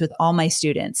exercise with all my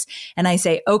students. And I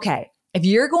say, okay, if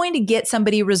you're going to get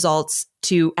somebody results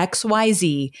to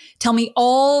XYZ, tell me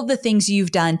all the things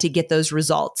you've done to get those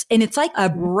results. And it's like a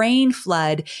brain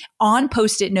flood on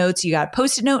Post-it notes. You got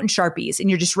Post-it note and Sharpies, and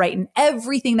you're just writing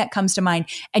everything that comes to mind,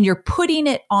 and you're putting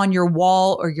it on your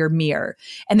wall or your mirror.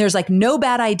 And there's like no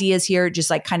bad ideas here. Just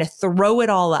like kind of throw it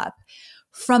all up.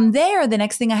 From there, the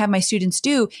next thing I have my students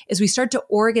do is we start to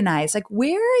organize, like,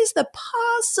 where is the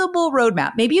possible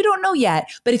roadmap? Maybe you don't know yet,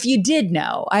 but if you did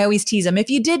know, I always tease them, if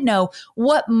you did know,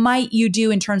 what might you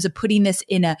do in terms of putting this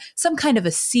in some kind of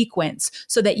a sequence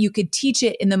so that you could teach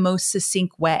it in the most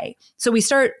succinct way? So we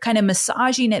start kind of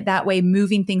massaging it that way,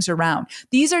 moving things around.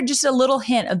 These are just a little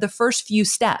hint of the first few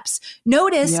steps.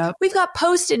 Notice we've got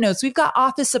Post-it notes. We've got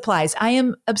office supplies. I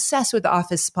am obsessed with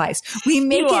office supplies. We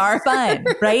make it fun,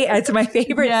 right? It's my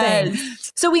favorite thing.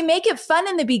 So we make it fun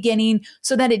in the beginning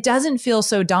so that it doesn't feel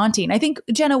so daunting. I think,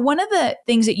 Jenna, one of the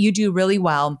things that you do really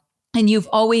well, and you've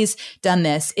always done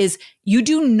this, is you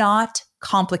do not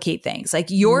complicate things.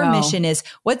 Like your mission is,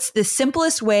 what's the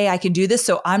simplest way I can do this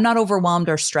so I'm not overwhelmed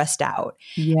or stressed out?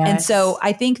 Yes. And so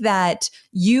I think that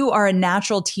you are a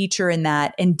natural teacher in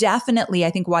that. And definitely,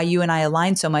 I think why you and I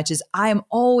align so much is I'm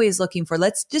always looking for,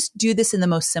 let's just do this in the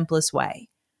most simplest way.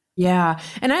 Yeah.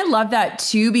 And I love that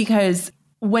too, because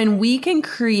when we can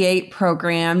create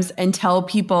programs and tell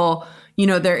people,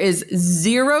 there is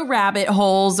zero rabbit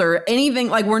holes or anything,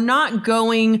 like we're not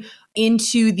going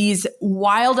into these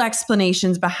wild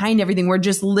explanations behind everything. We're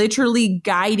just literally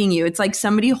guiding you. It's like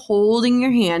somebody holding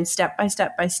your hand step by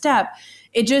step by step.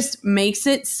 It just makes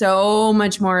it so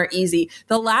much more easy.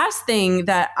 The last thing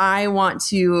that I want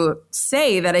to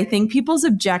say that I think people's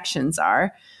objections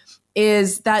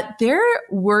is that they're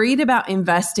worried about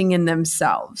investing in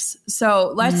themselves.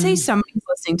 So let's say somebody's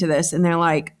listening to this and they're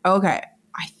like, okay,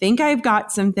 I think I've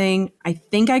got something. I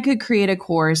think I could create a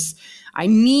course. I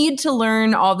need to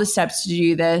learn all the steps to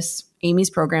do this. Amy's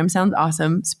program sounds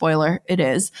awesome. Spoiler, it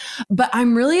is. But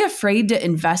I'm really afraid to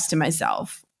invest in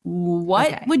myself.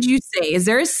 What would you say? Is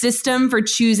there a system for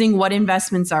choosing what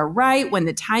investments are right, when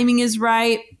the timing is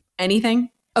right? Anything?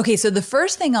 Okay, so the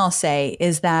first thing I'll say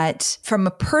is that from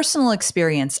a personal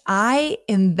experience, I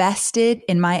invested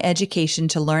in my education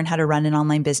to learn how to run an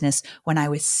online business when I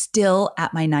was still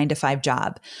at my 9-to-5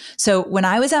 job. So when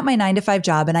I was at my 9-to-5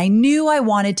 job and I knew I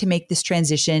wanted to make this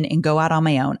transition and go out on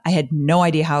my own, I had no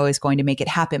idea how I was going to make it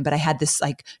happen, but I had this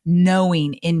like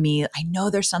knowing in me. I know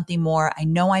there's something more. I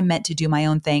know I'm meant to do my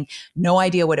own thing. No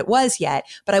idea what it was yet,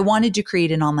 but I wanted to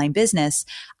create an online business.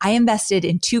 I invested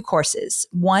in 2 courses.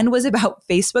 One was about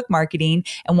Facebook marketing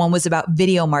and one was about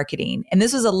video marketing. And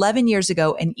this was 11 years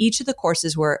ago, and each of the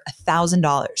courses were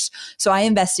 $1,000. So I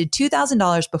invested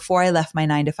 $2,000 before I left my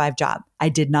 9-to-5 job. I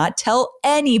did not tell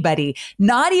anybody,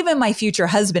 not even my future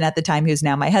husband at the time, who's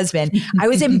now my husband. I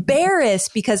was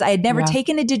embarrassed because I had never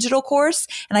taken a digital course.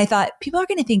 And I thought, people are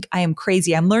going to think I am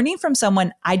crazy. I'm learning from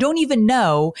someone I don't even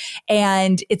know.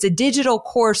 And it's a digital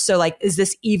course. So like, is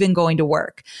this even going to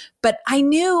work? But I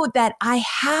knew that I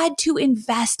had to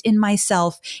invest in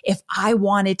myself if I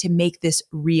wanted to make this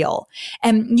real.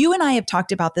 And you and I have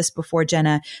talked about this before,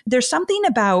 Jenna. There's something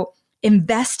about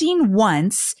investing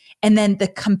once and then the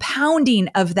compounding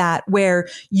of that where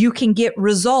you can get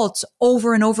results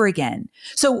over and over again.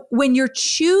 So when you're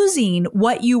choosing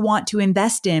what you want to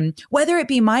invest in, whether it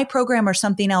be my program or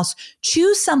something else,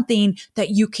 choose something that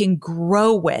you can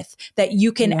grow with, that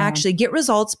you can actually get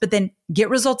results, but then get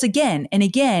results again and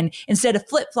again instead of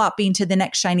flip-flopping to the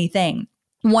next shiny thing.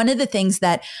 One of the things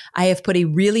that I have put a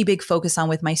really big focus on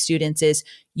with my students is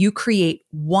you create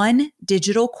one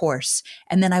digital course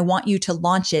and then I want you to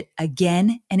launch it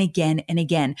again and again and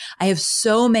again. I have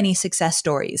so many success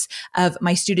stories of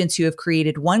my students who have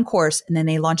created one course and then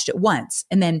they launched it once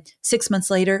and then 6 months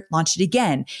later launched it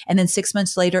again and then 6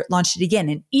 months later launched it again.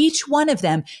 And each one of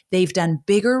them, they've done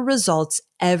bigger results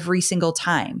every single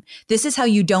time. This is how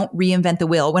you don't reinvent the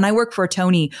wheel. When I work for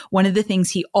Tony, one of the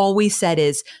things he always said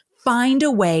is, find a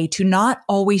way to not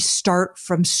always start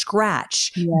from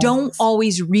scratch. Yes. Don't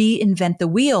always reinvent the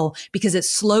wheel because it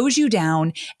slows you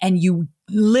down and you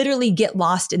literally get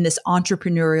lost in this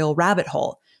entrepreneurial rabbit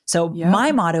hole. So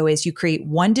my motto is you create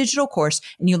one digital course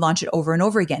and you launch it over and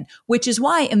over again, which is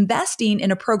why investing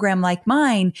in a program like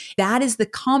mine, that is the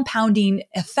compounding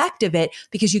effect of it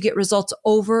because you get results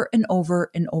over and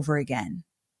over and over again.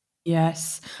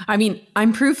 Yes. I mean,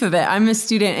 I'm proof of it. I'm a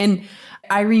student and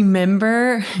I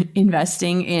remember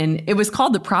investing in, it was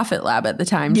called the Profit Lab at the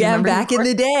time. Yeah, back in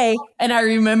the day. And I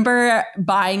remember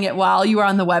buying it while you were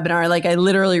on the webinar. Like I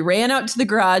literally ran out to the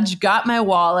garage, got my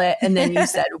wallet, and then you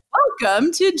said,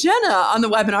 welcome to Jenna on the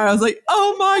webinar. I was like,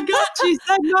 oh my God, she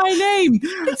said my name.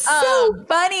 It's so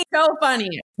funny. So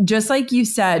funny. Just like you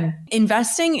said,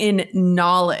 investing in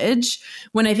knowledge,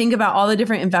 when I think about all the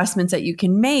different investments that you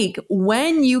can make,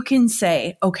 when you can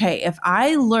say, okay, if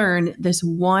I learn this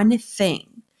one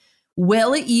thing,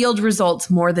 will it yield results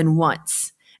more than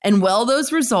once? And will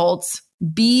those results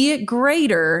be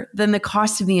greater than the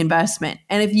cost of the investment?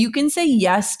 And if you can say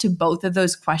yes to both of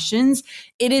those questions,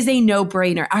 it is a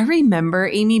no-brainer. I remember,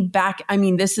 Amy,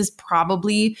 this is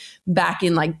probably back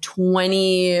in like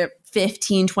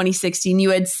 2015, 2016, you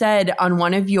had said on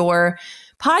one of your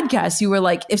podcasts, you were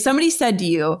like, if somebody said to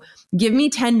you, give me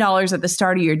 $10 at the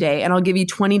start of your day and I'll give you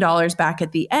 $20 back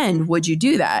at the end, would you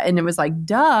do that? And it was like,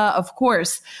 duh, of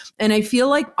course. And I feel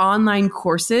like online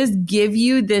courses give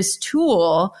you this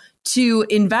tool to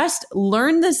invest,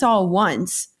 learn this all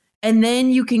once, and then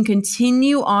you can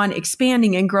continue on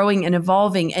expanding and growing and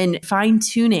evolving and fine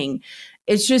tuning.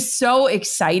 It's just so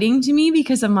exciting to me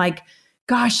because I'm like,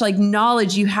 gosh, like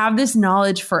knowledge, you have this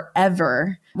knowledge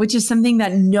forever, which is something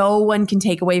that no one can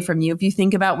take away from you. If you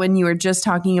think about when you were just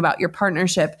talking about your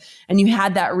partnership and you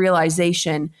had that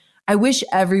realization, I wish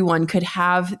everyone could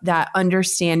have that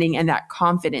understanding and that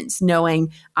confidence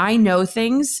knowing I know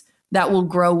things that will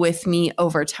grow with me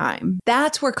over time.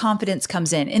 That's where confidence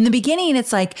comes in. In the beginning,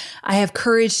 it's like, I have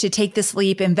courage to take this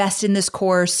leap, invest in this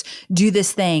course, do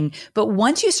this thing. But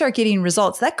once you start getting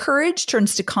results, that courage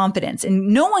turns to confidence, and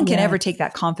no one can ever take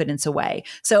that confidence away.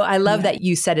 So I love that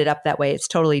you set it up that way. It's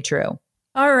totally true.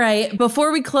 All right.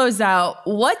 Before we close out,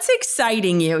 what's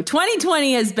exciting you?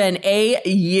 2020 has been a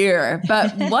year,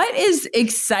 but what is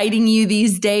exciting you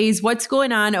these days? What's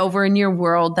going on over in your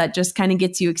world that just kind of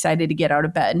gets you excited to get out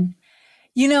of bed?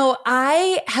 You know,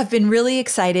 I have been really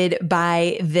excited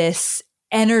by this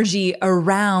energy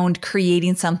around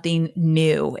creating something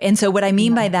new. And so what I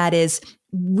mean by that is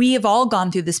we have all gone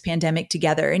through this pandemic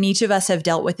together and each of us have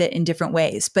dealt with it in different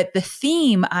ways. But the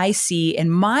theme I see in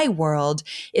my world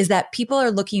is that people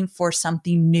are looking for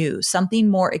something new, something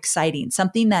more exciting,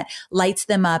 something that lights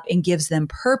them up and gives them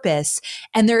purpose.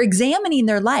 And they're examining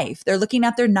their life. They're looking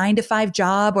at their 9-to-5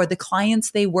 job or the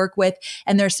clients they work with,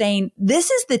 and they're saying,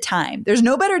 this is the time. There's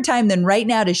no better time than right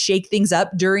now to shake things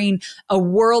up during a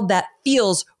world that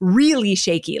feels really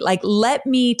shaky. Like, let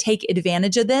me take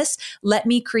advantage of this. Let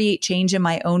me create change in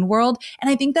my own world.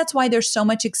 And I think that's why there's so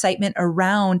much excitement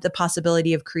around the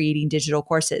possibility of creating digital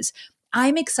courses.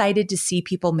 I'm excited to see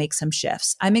people make some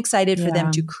shifts. I'm excited for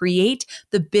them to create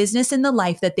the business and the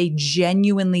life that they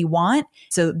genuinely want.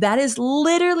 So that is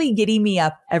literally getting me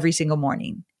up every single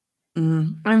morning.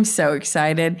 I'm so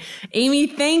excited. Amy,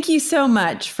 thank you so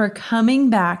much for coming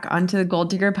back onto the Gold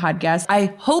Digger podcast.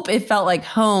 I hope it felt like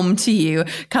home to you,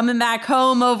 coming back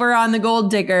home over on the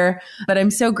Gold Digger. But I'm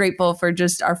so grateful for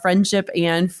just our friendship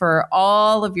and for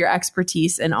all of your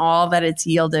expertise and all that it's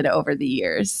yielded over the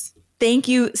years. Thank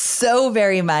you so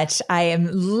very much. I am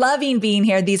loving being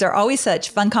here. These are always such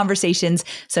fun conversations.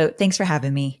 So thanks for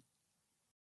having me.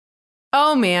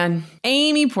 Oh man,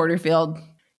 Amy Porterfield.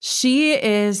 She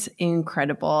is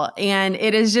incredible. And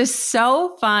it is just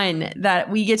so fun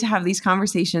that we get to have these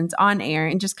conversations on air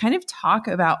and just kind of talk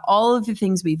about all of the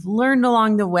things we've learned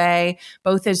along the way,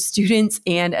 both as students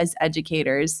and as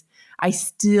educators. I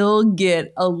still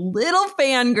get a little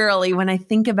fangirly when I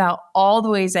think about all the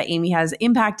ways that Amy has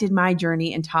impacted my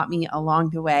journey and taught me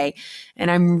along the way. And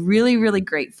I'm really, really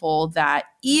grateful that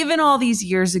even all these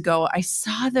years ago, I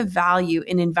saw the value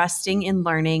in investing in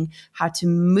learning how to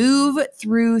move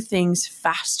through things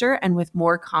faster and with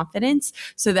more confidence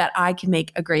so that I can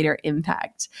make a greater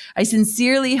impact. I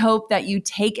sincerely hope that you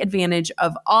take advantage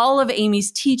of all of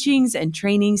Amy's teachings and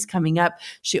trainings coming up.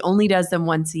 She only does them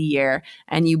once a year,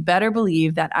 and you better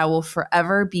believe that I will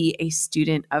forever be a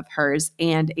student of hers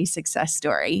and a success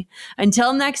story.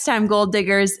 Until next time, Gold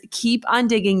Diggers, keep on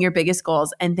digging your biggest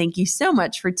goals, and thank you so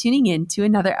much for tuning in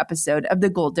to another episode of the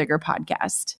Gold Digger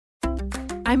podcast.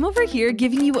 I'm over here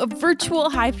giving you a virtual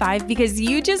high five because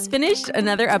you just finished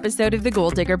another episode of the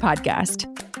Gold Digger podcast.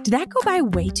 Did that go by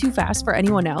way too fast for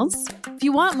anyone else? If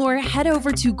you want more, head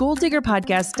over to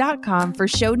golddiggerpodcast.com for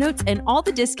show notes and all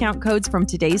the discount codes from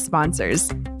today's sponsors.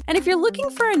 And if you're looking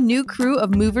for a new crew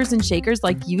of movers and shakers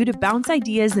like you to bounce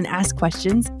ideas and ask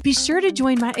questions, be sure to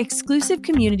join my exclusive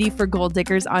community for Gold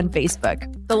Diggers on Facebook.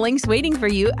 The link's waiting for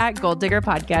you at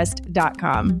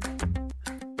golddiggerpodcast.com.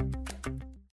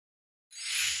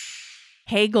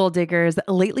 Hey, Gold Diggers.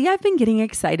 Lately, I've been getting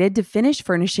excited to finish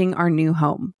furnishing our new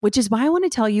home, which is why I want to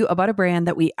tell you about a brand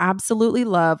that we absolutely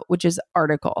love, which is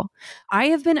Article. I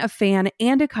have been a fan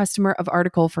and a customer of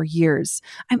Article for years.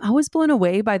 I'm always blown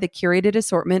away by the curated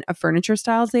assortment of furniture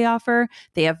styles they offer.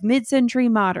 They have mid-century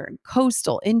modern,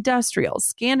 coastal, industrial,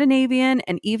 Scandinavian,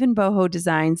 and even boho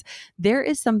designs. There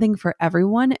is something for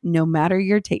everyone, no matter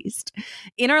your taste.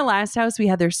 In our last house, we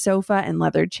had their sofa and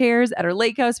leather chairs. At our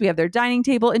lake house, we have their dining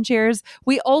table and chairs.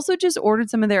 We also just ordered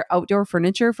some of their outdoor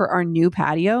furniture for our new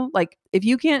patio. Like, if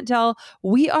you can't tell,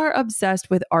 we are obsessed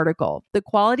with Article. The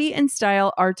quality and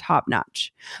style are top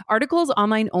notch. Article's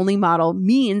online only model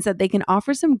means that they can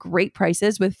offer some great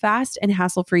prices with fast and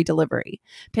hassle free delivery.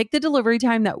 Pick the delivery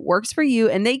time that works for you,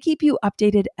 and they keep you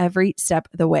updated every step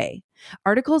of the way.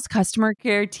 Article's customer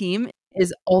care team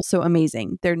is also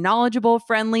amazing. They're knowledgeable,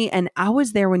 friendly, and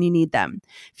always there when you need them.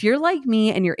 If you're like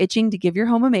me and you're itching to give your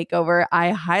home a makeover, I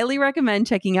highly recommend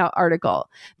checking out Article.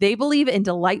 They believe in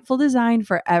delightful design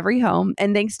for every home,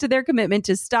 and thanks to their commitment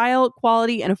to style,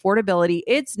 quality, and affordability,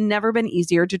 it's never been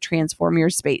easier to transform your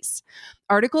space.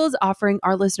 Article is offering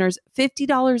our listeners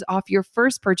 $50 off your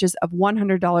first purchase of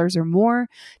 $100 or more.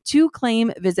 To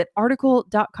claim, visit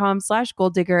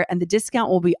article.com/goaldigger and the discount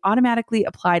will be automatically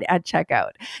applied at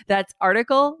checkout. That's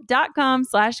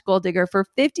article.com/goaldigger for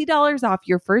 $50 off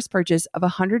your first purchase of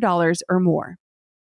 $100 or more.